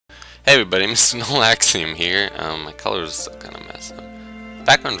Hey everybody, Mr. Nolaxium here. My color's kind of messed up.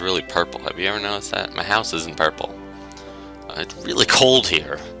 Background's really purple. Have you ever noticed that? My house isn't purple. It's really cold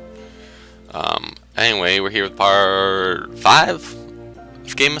here. Anyway, we're here with part 5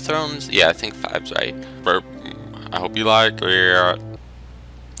 of Game of Thrones. Yeah, I think 5's right. Burp. I hope you like it.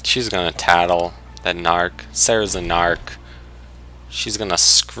 She's gonna tattle that narc. Sarah's a narc. She's gonna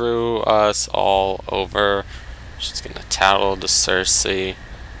screw us all over. She's gonna tattle to Cersei.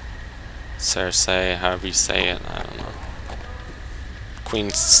 Cersei, however you say it, I don't know.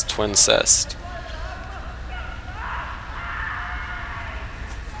 Queen's twincest.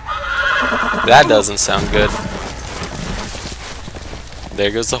 That doesn't sound good.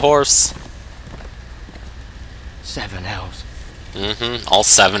 There goes the horse. 7 hells. All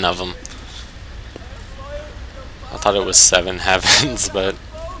 7 of them. I thought it was 7 heavens, but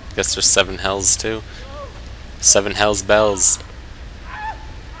I guess there's 7 hells too. 7 hells bells.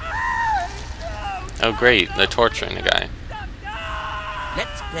 Oh great, they're torturing the guy.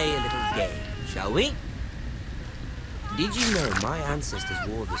 Let's play a little game, shall we? Did you know my ancestors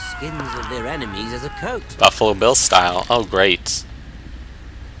wore the skins of their enemies as a coat? Buffalo Bill style. Oh great.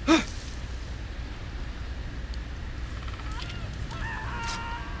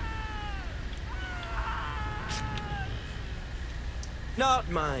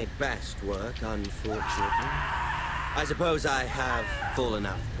 Not my best work, unfortunately. I suppose I have full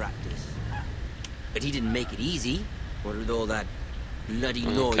enough practice. But he didn't make it easy. What with all that bloody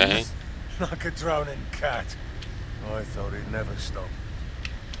noise? Like a drowning cat. I thought he'd never stop.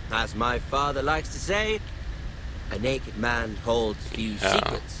 As my father likes to say, a naked man holds few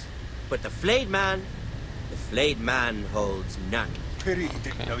secrets. But the flayed man holds none. Pity you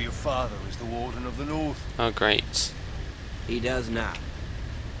didn't know your father was the Warden of the North. Oh great. He does now.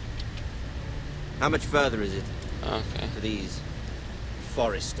 How much further is it to these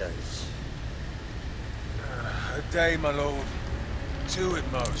foresters? A day, my lord. 2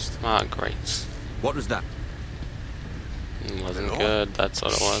 at most. Ah great. What was that? It wasn't good, that's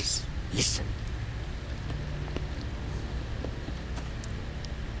what it was. Listen.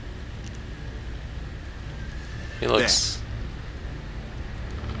 He looks...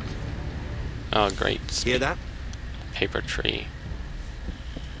 Oh great. Hear that? Paper tree.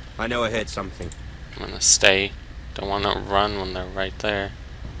 I know I heard something. I'm gonna stay. Don't wanna run when they're right there.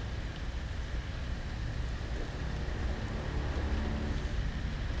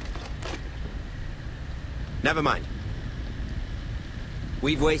 Never mind.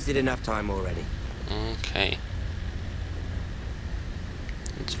 We've wasted enough time already. Okay.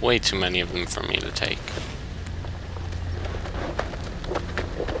 It's way too many of them for me to take.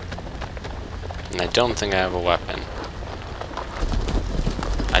 And I don't think I have a weapon.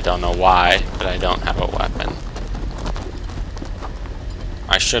 I don't know why, but I don't have a weapon.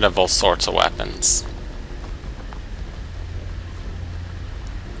 I should have all sorts of weapons.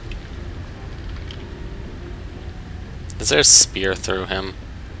 Is there a spear through him?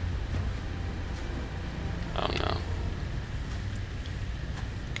 Oh no.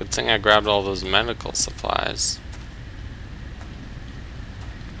 Good thing I grabbed all those medical supplies.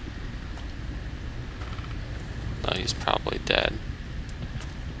 Oh, he's probably dead.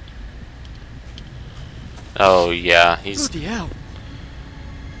 Oh yeah, he's... Bloody hell.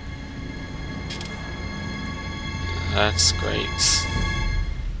 That's great.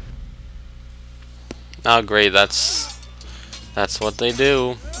 Oh great, that's what they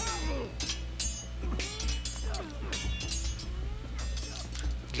do.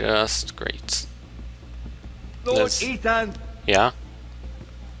 Just great. Lord Ethan, Yeah?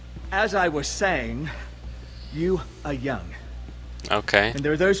 as I was saying, you are young, Okay. and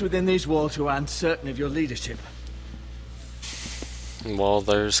there are those within these walls who are uncertain of your leadership. Well,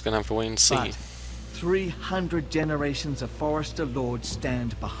 they're just gonna have to wait and see. But 300 generations of Forester Lords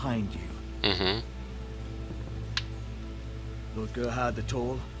stand behind you. Lord Gerhard the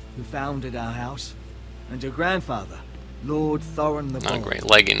Tall, who founded our house, and your grandfather, Lord Thorin the Oh Bold, great,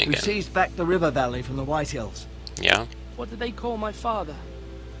 legging who again. seized back the river valley from the White Hills. Yeah? What did they call my father?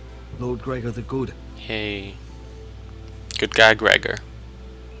 Lord Gregor the Good. Hey. Good guy, Gregor.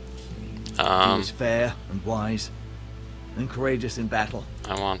 He was fair and wise, and courageous in battle.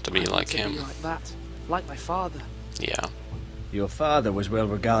 I want to be like him. Like that. Like my father. Yeah. Your father was well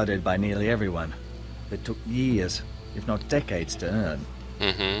regarded by nearly everyone. It took years, if not decades, to earn.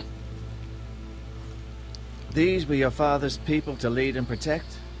 These were your father's people to lead and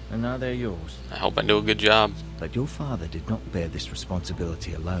protect, and now they're yours. I hope I do a good job. But your father did not bear this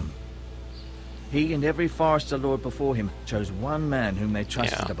responsibility alone. He and every Forester Lord before him chose one man whom they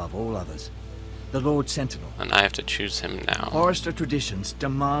trusted above all others. the Lord Sentinel. And I have to choose him now. Forester traditions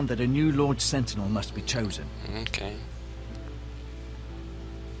demand that a new Lord Sentinel must be chosen. Okay.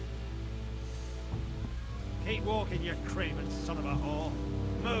 Keep walking, you craven son of a whore.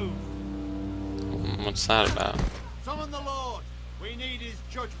 Move. What's that about? Summon the Lord. We need his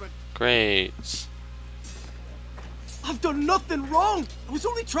judgment. Great. I've done nothing wrong. I was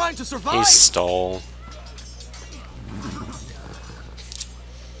only trying to survive. He stole.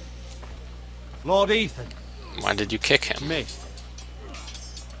 Lord Ethan. Why did you kick him? Me.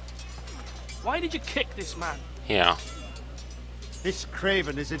 Why did you kick this man? Yeah. This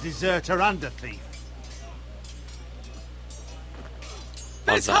craven is a deserter and a thief.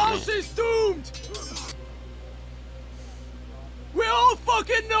 What's This that house mean? is doomed. We all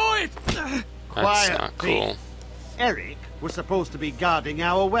fucking know it. That's Quiet, not cool. Eric was supposed to be guarding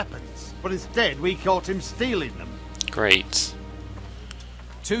our weapons, but instead we caught him stealing them. Great.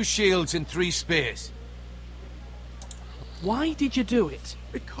 2 shields and 3 spears. Why did you do it?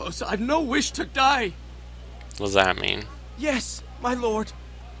 Because I've no wish to die. What does that mean? Yes, my lord.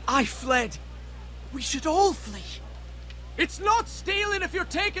 I fled. We should all flee. It's not stealing if you're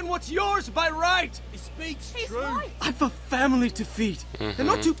taking what's yours by right. He speaks He's true. right. I've a family to feed. They're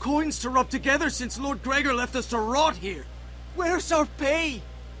not 2 coins to rub together since Lord Gregor left us to rot here. Where's our pay?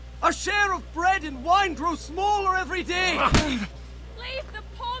 Our share of bread and wine grows smaller every day. Leave the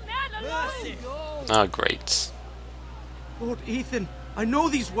poor man alone. Oh, great. Lord Ethan, I know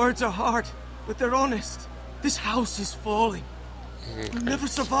these words are hard, but they're honest. This house is falling. We'll never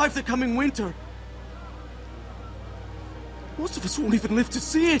survive the coming winter. Most of us won't even live to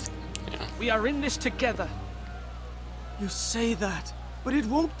see it. We are in this together. You say that, but it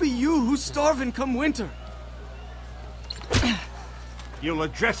won't be you who's starving come winter. You'll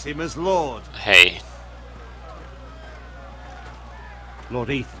address him as Lord. Hey. Lord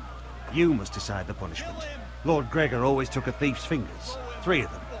Ethan, you must decide the punishment. Lord Gregor always took a thief's fingers. 3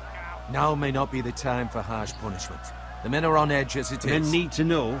 of them. Now may not be the time for harsh punishment. The men are on edge as it Men is. need to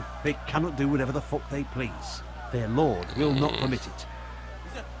know they cannot do whatever the fuck they please. Their Lord will not permit it.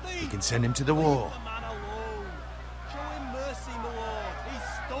 We can send him to the war.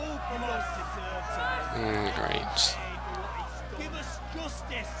 Great. Give us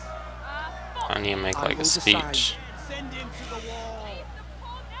justice. I need to make I like a will decide. speech. Send him to the wall. The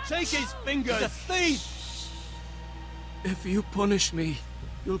poor man Take his fingers. He's a thief. If you punish me,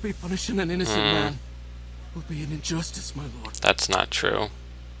 you'll be punishing an innocent man. It will be an injustice, my lord. That's not true.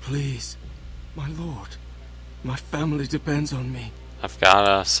 Please, my lord. My family depends on me. I've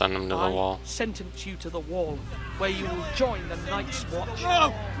gotta send him to the I wall. sentence you to the wall, where you will join the Night's Watch.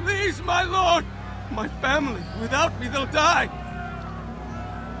 No, please, my lord! My family, without me, they'll die!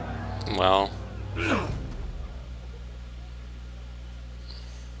 Well.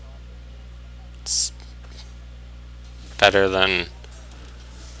 It's better than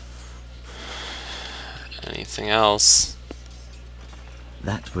anything else.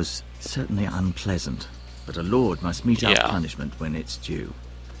 That was certainly unpleasant, but a lord must mete out Yeah. punishment when it's due.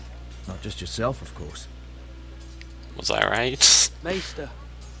 Not just yourself, of course. Was I right? Maester,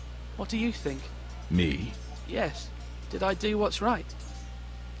 what do you think? Me? Yes, did I do what's right?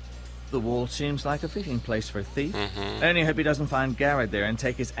 The wall seems like a fitting place for a thief. Only hope he doesn't find Gared there and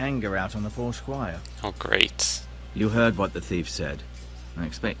take his anger out on the poor squire. Oh, great. You heard what the thief said. I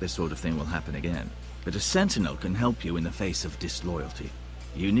expect this sort of thing will happen again. But a sentinel can help you in the face of disloyalty.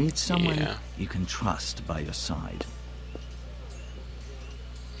 You need someone Yeah. you can trust by your side.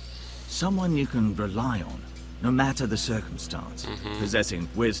 Someone you can rely on, no matter the circumstance. Possessing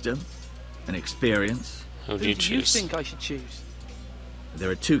wisdom and experience. Who do Who you do you choose? think I should choose? There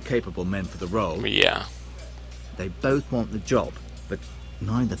are 2 capable men for the role. Yeah. They both want the job, but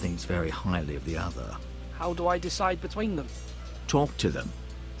neither thinks very highly of the other. How do I decide between them? Talk to them.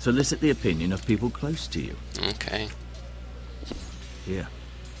 Solicit the opinion of people close to you. Okay. Here.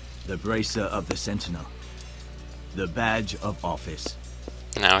 The Bracer of the Sentinel. The badge of office.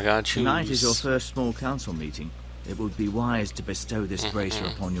 Now I gotta choose. Tonight is your first small council meeting. It would be wise to bestow this bracer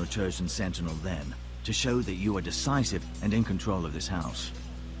upon your chosen sentinel then, to show that you are decisive and in control of this house.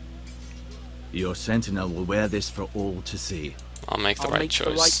 Your sentinel will wear this for all to see. I'll make the I'll right make choice.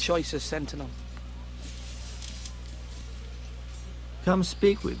 the right choice as Sentinel. Come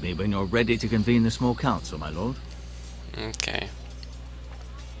speak with me when you're ready to convene the small council, my lord. Okay.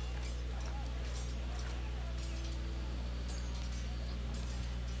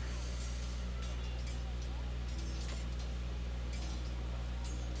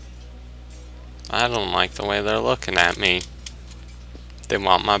 I don't like the way they're looking at me. They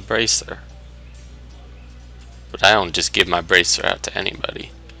want my bracer. But I don't just give my bracer out to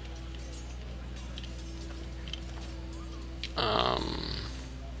anybody.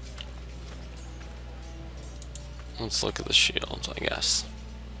 Let's look at the shield, I guess.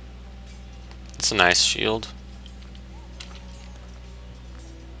 It's a nice shield.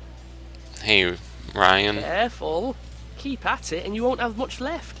 Hey, Ryan. Careful. Keep at it and you won't have much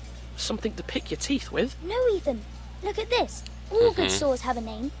left. Something to pick your teeth with. No, Ethan. Look at this. All good swords have a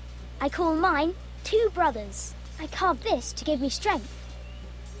name. I call mine Two Brothers. I carved this to give me strength.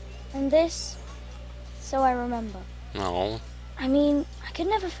 And this, so I remember. No. I mean, I could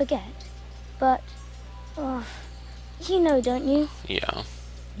never forget. But, oh, you know, don't you? Yeah.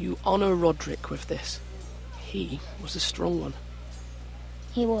 You honor Roderick with this. He was a strong one.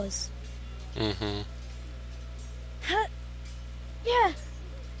 He was. Mm-hmm. Yeah.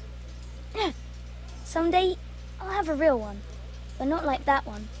 Someday, I'll have a real one. But not like that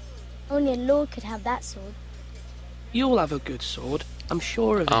one. Only a lord could have that sword. You'll have a good sword. I'm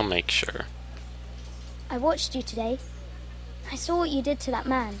sure of it. I'll make sure. I watched you today. I saw what you did to that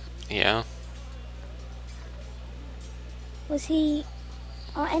man. Yeah. Was he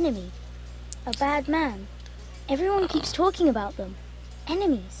our enemy? A bad man? Everyone keeps talking about them.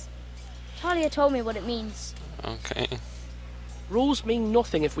 Enemies. Talia told me what it means. Okay. Rules mean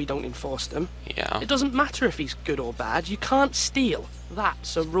nothing if we don't enforce them. Yeah. It doesn't matter if he's good or bad. You can't steal.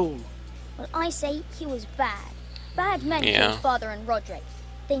 That's a rule. Well, I say he was bad. Bad men killed Father and Roderick.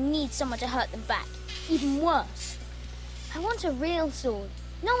 They need someone to hurt them back. Even worse. I want a real sword.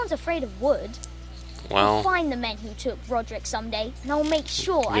 No one's afraid of wood. Well, I'll find the men who took Roderick someday, and I'll make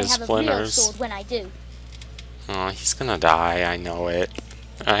sure I have a real sword when I do. Oh, he's gonna die, I know it.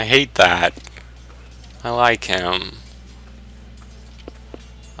 I hate that. I like him.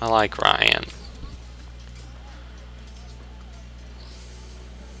 I like Ryan.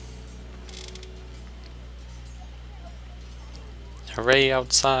 Hooray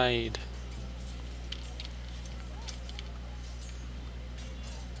outside.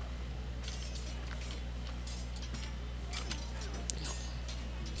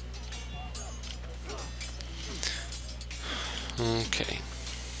 Okay.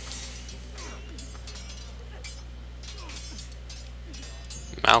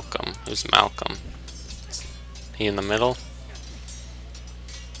 Malcolm. Who's Malcolm? He in the middle?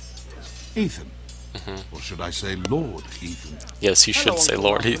 Ethan. Or should I say Lord Ethan? Yes, you should say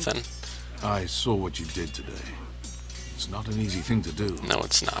Lord Ethan. I saw what you did today. It's not an easy thing to do. No,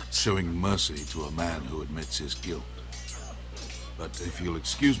 it's not. Showing mercy to a man who admits his guilt. But if you'll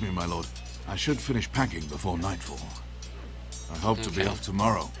excuse me, my lord, I should finish packing before nightfall. I hope to be off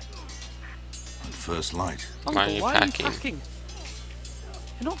tomorrow. At first light. Why are you packing?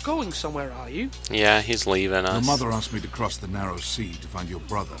 You're not going somewhere, are you? Yeah, he's leaving us. My mother asked me to cross the narrow sea to find your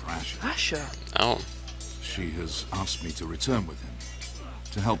brother, Asher. Asher? Oh. She has asked me to return with him,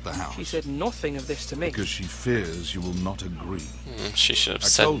 to help the house. She said nothing of this to me. Because she fears you will not agree. She should have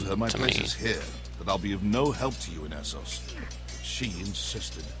said I told her my to place me. is here, that I'll be of no help to you in Essos. She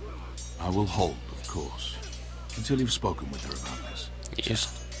insisted. I will hold, of course, until you've spoken with her about this. Yeah.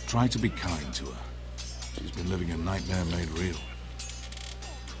 Just try to be kind to her. She's been living a nightmare made real.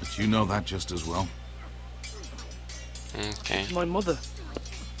 But you know that just as well. Okay. My mother.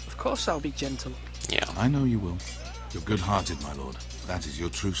 Of course I'll be gentle. Yeah. I know you will. You're good-hearted, my lord. That is your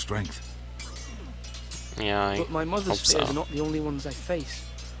true strength. Yeah, But my mother's fears are not the only ones I face.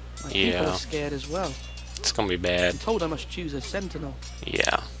 My people are scared as well. It's gonna be bad. I'm told I must choose a sentinel.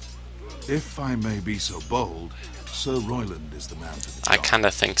 Yeah. If I may be so bold, Sir Royland is the man for the job. I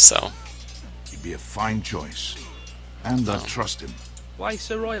kinda think so. He'd be a fine choice. And I trust him. Why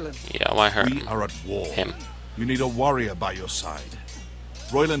Sir Royland? Yeah, why hurt him? We are at war. Him. You need a warrior by your side.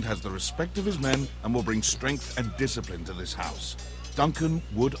 Royland has the respect of his men and will bring strength and discipline to this house. Duncan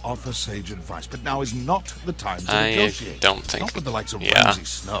would offer sage advice, but now is not the time to negotiate. I don't think. Not with the likes of Ramsay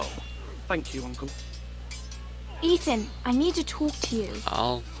Snow. Thank you, Uncle. Ethan, I need to talk to you.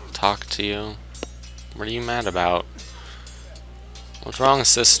 I'll talk to you. What are you mad about? What's wrong,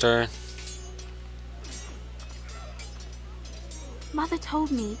 sister? Mother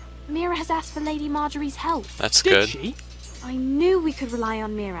told me Mira has asked for Lady Marjorie's help. That's good. Did she? I knew we could rely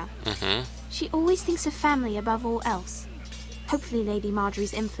on Mira. Mm-hmm. She always thinks of family above all else. Hopefully Lady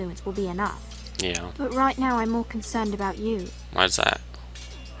Marjorie's influence will be enough. Yeah. But right now I'm more concerned about you. Why's that?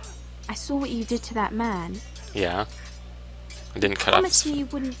 I saw what you did to that man. Yeah. I didn't cut I off promised his... you you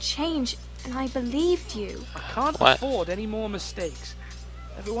wouldn't change, and I believed you. I can't afford any more mistakes.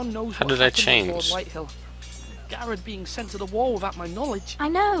 Everyone knows How what did I happened change? Lord Whitehill. Gared being sent to the war without my knowledge. I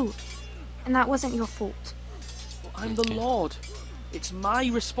know. And that wasn't your fault. Well, I'm the Lord. It's my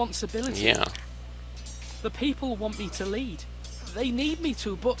responsibility. Yeah. The people want me to lead. They need me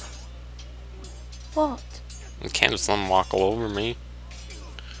to, but... What? You can't just let him walk all over me.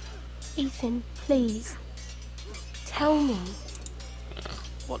 Ethan, please. Tell me.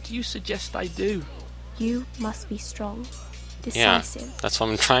 What do you suggest I do? You must be strong, Yeah, decisive. that's what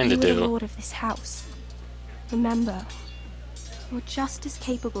I'm trying to You are the do. lord of this house. Remember, you're just as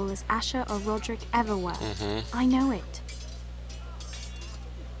capable as Asher or Roderick ever were. I know it.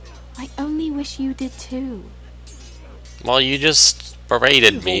 I only wish you did too. Well, you just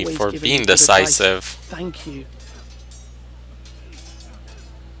berated You've me always for given being me good advice. decisive. Thank you.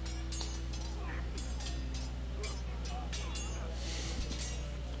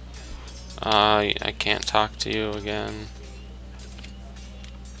 I can't talk to you again.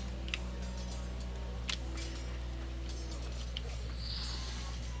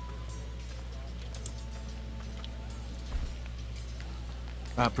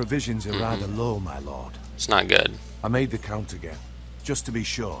 Our provisions are rather low, my lord. It's not good. I made the count again, just to be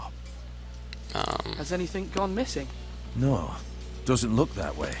sure. Has anything gone missing? No, doesn't look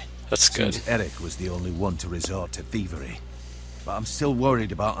that way. That's good. Seems Eric was the only one to resort to thievery. But I'm still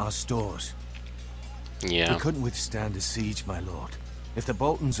worried about our stores. Yeah. We couldn't withstand a siege, my lord. If the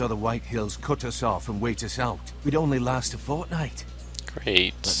Boltons or the White Hills cut us off and wait us out, we'd only last a fortnight.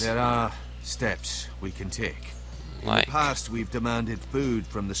 Great. But there are steps we can take. In Like? the past, we've demanded food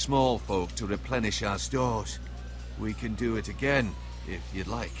from the small folk to replenish our stores. We can do it again, if you'd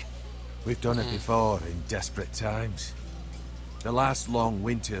like. We've done it before in desperate times. The last long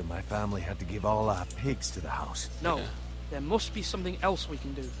winter, my family had to give all our pigs to the house. No. There must be something else we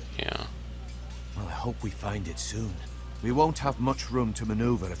can do. Yeah. Well, I hope we find it soon. We won't have much room to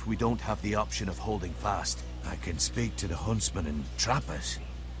maneuver if we don't have the option of holding fast. I can speak to the huntsmen and trappers.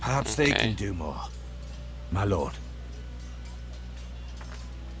 Perhaps they can do more. My lord.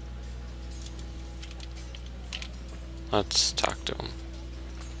 Let's talk to him.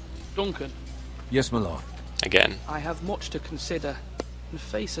 Duncan, Yes, my lord. Again. I have much to consider and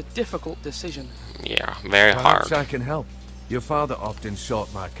face a difficult decision. Yeah, very Perhaps hard. I can help. Your father often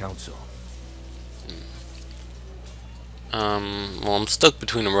sought my counsel. Well, I'm stuck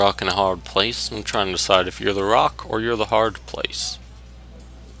between a rock and a hard place. I'm trying to decide if you're the rock or you're the hard place.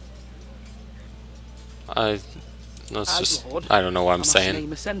 Let's As just, Lord, I don't know what I I'm must saying.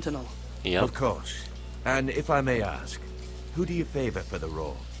 name a sentinel. Yep. Of course. And if I may ask, who do you favor for the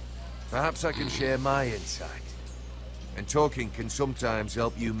role? Perhaps I can share my insight. And talking can sometimes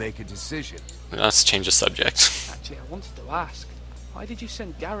help you make a decision. Let's change the subject. Actually, I wanted to ask, why did you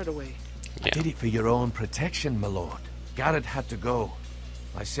send Gared away? I did it for your own protection, my lord. Gared had to go.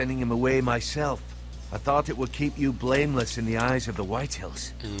 By sending him away myself, I thought it would keep you blameless in the eyes of the White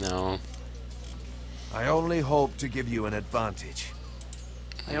Hills. No. I only hope to give you an advantage.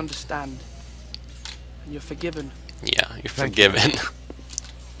 I understand. And you're forgiven. Yeah, you're Thank you. forgiven.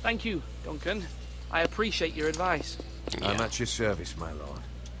 Thank you, Duncan. I appreciate your advice. I'm at your service, my lord.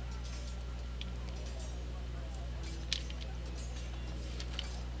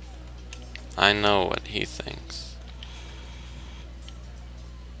 I know what he thinks.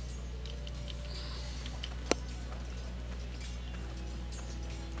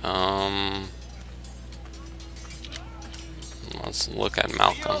 Let's look at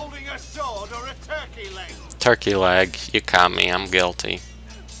Malcolm. Holding a sword or a turkey leg? Turkey leg, you caught me, I'm guilty.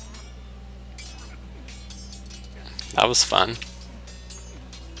 That was fun.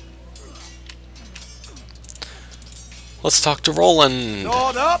 Let's talk to Roland.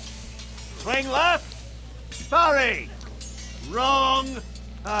 Sword up! Swing left! Parry! Wrong!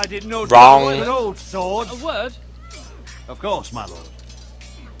 I didn't know Wrong. it was an old sword. A word? Of course, my lord.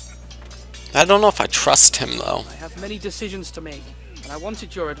 I don't know if I trust him though. I have many decisions to make, and I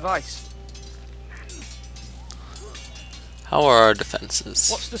wanted your advice. How are our defenses?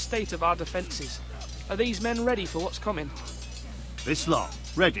 What's the state of our defences? Are these men ready for what's coming? This lot,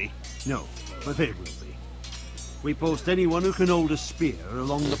 ready? No, but they will be. We post anyone who can hold a spear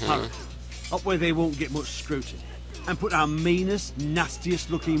along the parapet, up where they won't get much scrutiny, and put our meanest, nastiest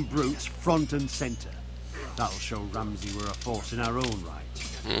looking brutes front and centre. That'll show Ramsay we're a force in our own right.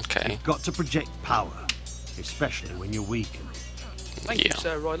 Okay. You've got to project power, especially when you're weakened. Thank you,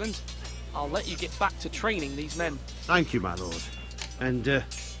 Sir Royland. I'll let you get back to training these men. Thank you, my lord. And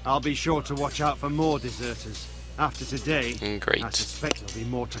I'll be sure to watch out for more deserters. After today, Great. I suspect there'll be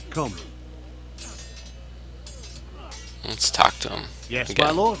more to come. Let's talk to him. Yes, again.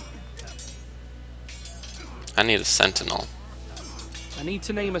 my lord. I need a sentinel. I need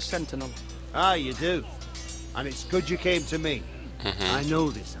to name a sentinel. Ah, you do. And it's good you came to me. I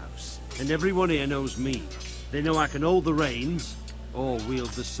know this house, and everyone here knows me. They know I can hold the reins, or wield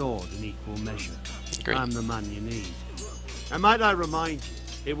the sword in equal measure. Great. I'm the man you need. And might I remind you,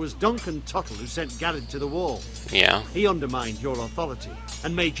 it was Duncan Tuttle who sent Gared to the wall. Yeah. He undermined your authority,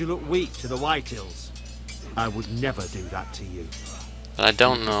 and made you look weak to the White Hills. I would never do that to you. But I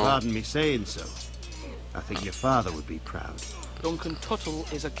don't know. Pardon me saying so. I think your father would be proud. Duncan Tuttle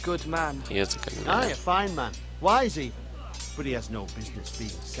is a good man. He is a good Aye, man. a fine man. Wise even. But he has no business being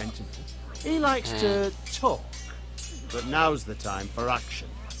Sentinel. He likes to talk. But now's the time for action.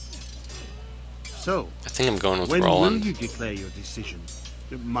 So, I think I'm going with when Roland. will you declare your decision,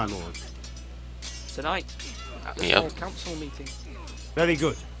 my lord? Tonight, at the Yep. small council meeting. Very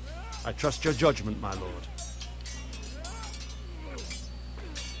good. I trust your judgment, my lord.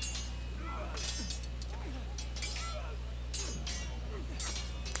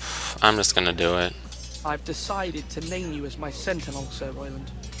 I'm just gonna do it. I've decided to name you as my Sentinel, Sir Royland.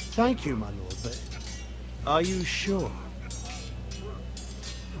 Thank you, my lord, but are you sure?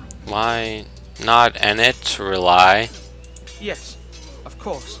 Why not in it to rely? Yes, of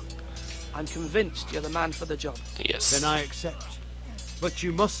course. I'm convinced you're the man for the job. Yes. Then I accept. But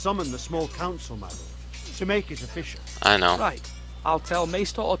you must summon the small council, my lord, to make it official. I know. Right. I'll tell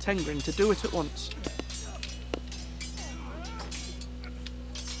Maester Ortengrin to do it at once.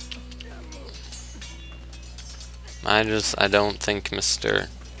 I don't think Mr.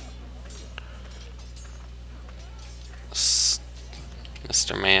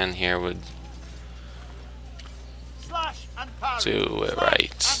 Man here would Slash and parry. do it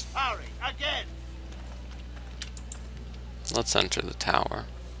right. And parry again. Let's enter the tower.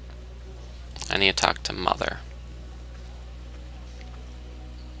 I need to talk to Mother.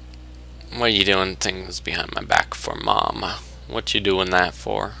 What are you doing things behind my back for, Mom? What you doing that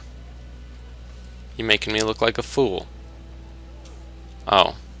for? You making me look like a fool.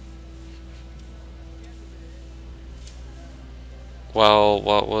 Oh. Well,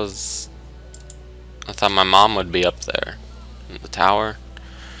 what was... I thought my mom would be up there in the tower.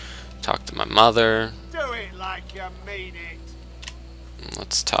 Talk to my mother. Do it like you mean it.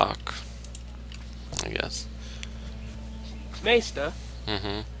 Let's talk, I guess. Maester?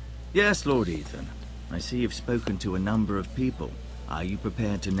 Yes, Lord Ethan. I see you've spoken to a number of people. Are you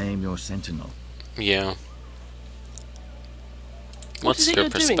prepared to name your Sentinel? Yeah. What is What's it your you're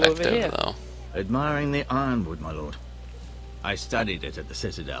doing over perspective, here? though? Admiring the ironwood, my lord. I studied it at the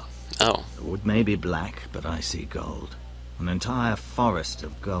Citadel. Oh. The wood may be black, but I see gold. An entire forest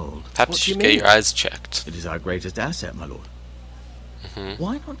of gold. Perhaps you should get your eyes checked. It is our greatest asset, my lord.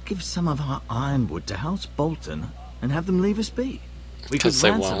 Why not give some of our ironwood to House Bolton and have them leave us be? We could Because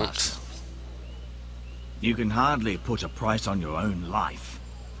they ransom won't. ourselves. You can hardly put a price on your own life,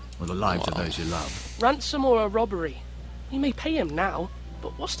 or the lives of those you love. Ransom or a robbery? You may pay him now,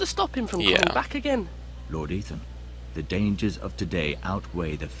 but what's to stop him from coming back again? Lord Ethan, the dangers of today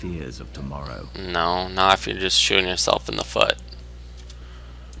outweigh the fears of tomorrow. No, not if you're just shooting yourself in the foot.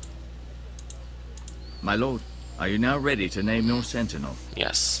 My lord, are you now ready to name your Sentinel?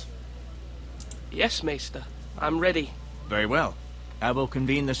 Yes. Yes, Maester. I'm ready. Very well. I will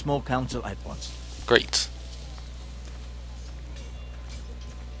convene the small council at once. Great.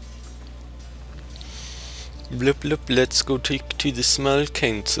 Blup blup, let's go take to the small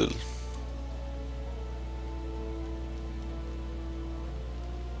council.